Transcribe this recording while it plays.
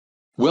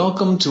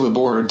Welcome to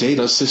Abora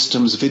Data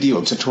Systems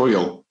video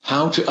tutorial,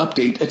 how to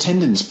update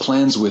attendance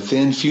plans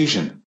within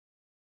Fusion.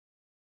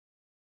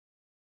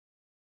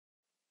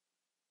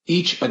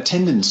 Each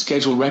attendance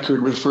schedule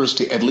record refers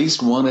to at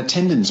least one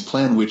attendance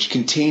plan which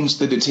contains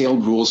the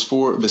detailed rules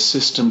for the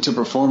system to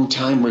perform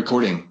time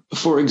recording,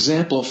 for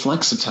example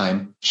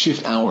flexitime,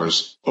 shift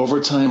hours,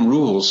 overtime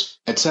rules,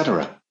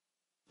 etc.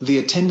 The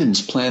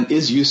attendance plan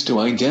is used to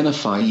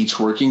identify each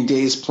working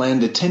day's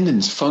planned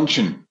attendance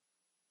function.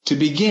 To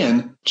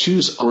begin,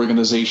 choose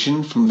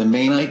Organization from the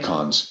main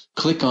icons,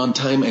 click on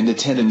Time and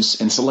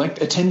Attendance and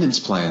select Attendance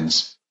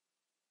Plans.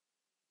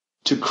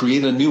 To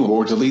create a new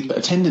or delete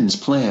attendance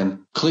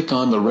plan, click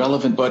on the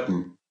relevant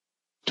button.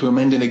 To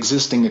amend an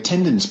existing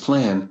attendance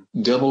plan,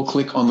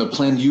 double-click on the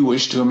plan you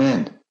wish to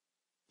amend.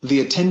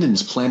 The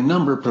attendance plan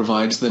number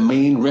provides the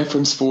main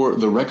reference for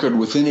the record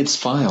within its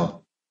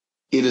file.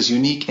 It is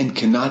unique and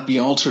cannot be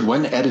altered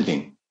when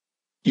editing.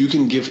 You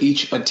can give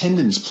each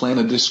attendance plan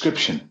a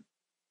description.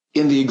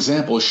 In the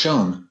example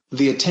shown,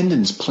 the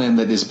attendance plan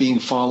that is being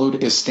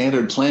followed is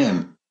Standard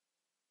Plan.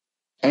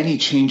 Any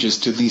changes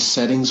to these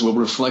settings will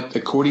reflect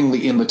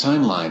accordingly in the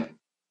timeline.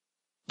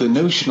 The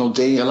notional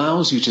day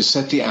allows you to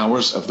set the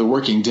hours of the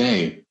working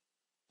day.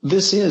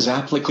 This is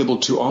applicable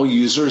to all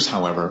users,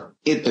 however,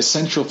 it is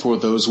essential for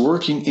those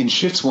working in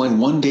shifts when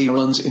one day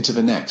runs into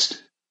the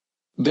next.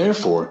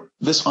 Therefore,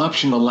 this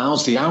option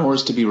allows the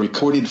hours to be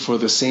recorded for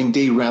the same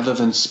day rather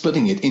than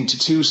splitting it into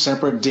two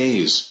separate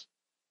days.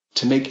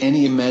 To make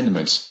any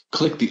amendments,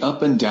 click the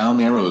up and down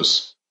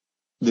arrows.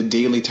 The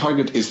daily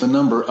target is the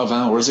number of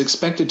hours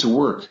expected to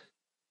work.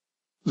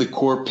 The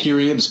core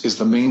periods is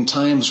the main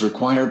times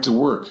required to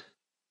work.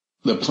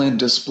 The plan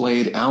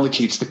displayed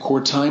allocates the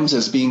core times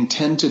as being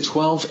 10 to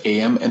 12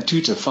 a.m. and 2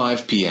 to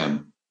 5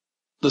 p.m.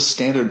 The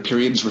standard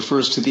periods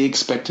refers to the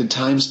expected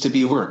times to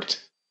be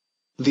worked.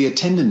 The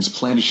attendance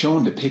plan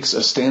shown depicts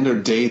a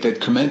standard day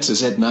that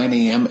commences at 9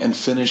 a.m. and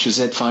finishes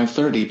at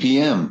 5:30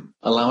 p.m.,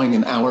 allowing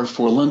an hour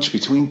for lunch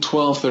between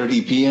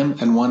 12:30 p.m.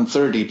 and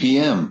 1:30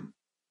 p.m.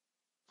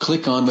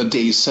 Click on the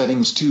Day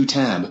Settings 2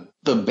 tab.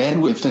 The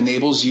bandwidth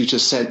enables you to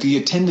set the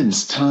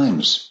attendance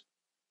times.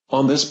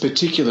 On this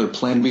particular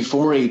plan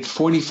before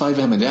 8:45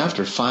 am and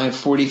after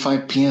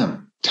 5:45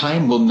 p.m.,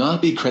 time will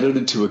not be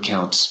credited to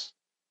accounts.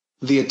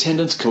 The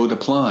attendance code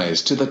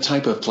applies to the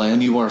type of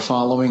plan you are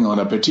following on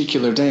a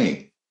particular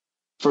day.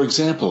 For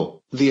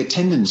example, the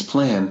attendance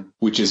plan,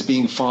 which is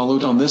being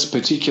followed on this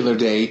particular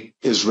day,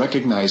 is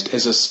recognized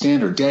as a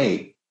standard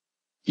day.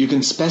 You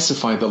can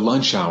specify the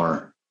lunch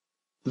hour.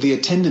 The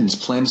attendance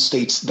plan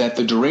states that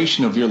the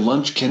duration of your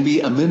lunch can be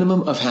a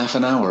minimum of half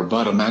an hour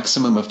but a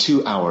maximum of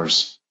 2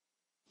 hours.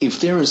 If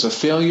there is a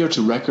failure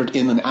to record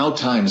in and out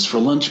times for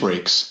lunch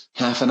breaks,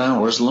 half an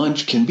hour's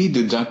lunch can be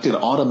deducted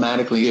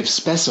automatically if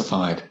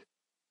specified.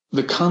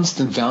 The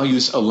constant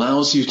values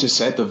allows you to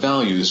set the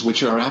values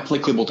which are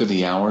applicable to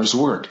the hours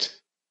worked.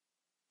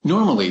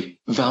 Normally,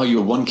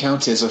 value 1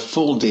 counts as a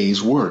full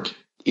day's work,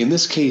 in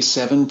this case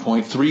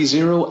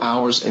 7.30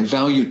 hours, and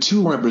value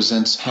 2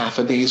 represents half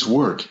a day's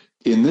work,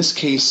 in this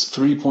case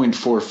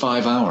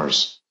 3.45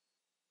 hours.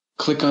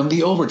 Click on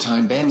the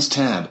Overtime Bands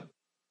tab.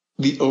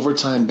 The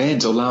overtime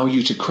bands allow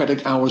you to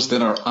credit hours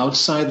that are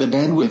outside the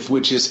bandwidth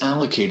which is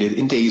allocated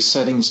in Day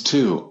Settings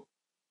 2.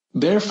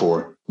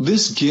 Therefore,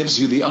 this gives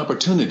you the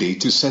opportunity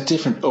to set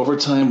different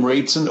overtime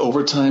rates and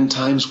overtime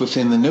times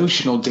within the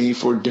notional day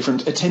for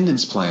different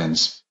attendance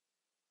plans.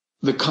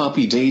 The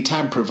Copy Day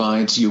tab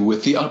provides you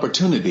with the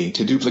opportunity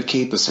to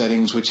duplicate the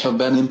settings which have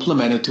been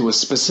implemented to a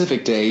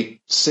specific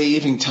day,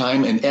 saving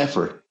time and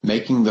effort,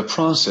 making the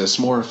process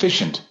more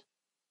efficient.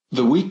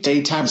 The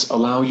Weekday tabs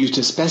allow you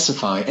to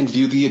specify and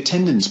view the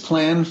attendance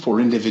plan for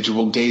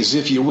individual days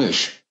if you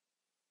wish.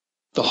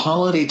 The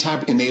Holiday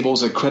tab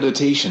enables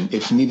accreditation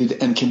if needed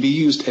and can be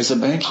used as a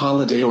bank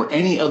holiday or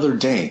any other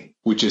day,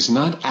 which is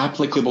not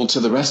applicable to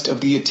the rest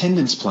of the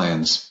attendance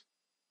plans.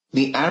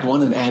 The Add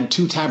 1 and Add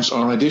 2 tabs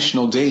are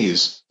additional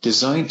days,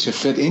 designed to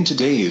fit into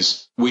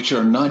days, which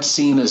are not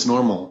seen as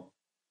normal.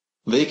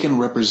 They can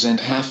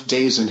represent half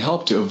days and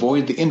help to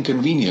avoid the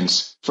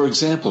inconvenience, for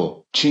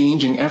example,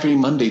 changing every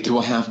Monday to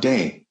a half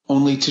day,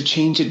 only to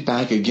change it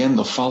back again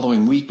the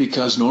following week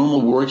because normal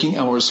working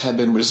hours have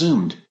been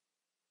resumed.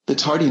 The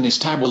Tardiness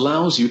tab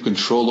allows you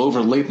control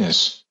over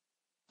lateness.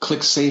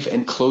 Click Save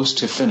and Close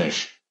to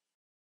finish.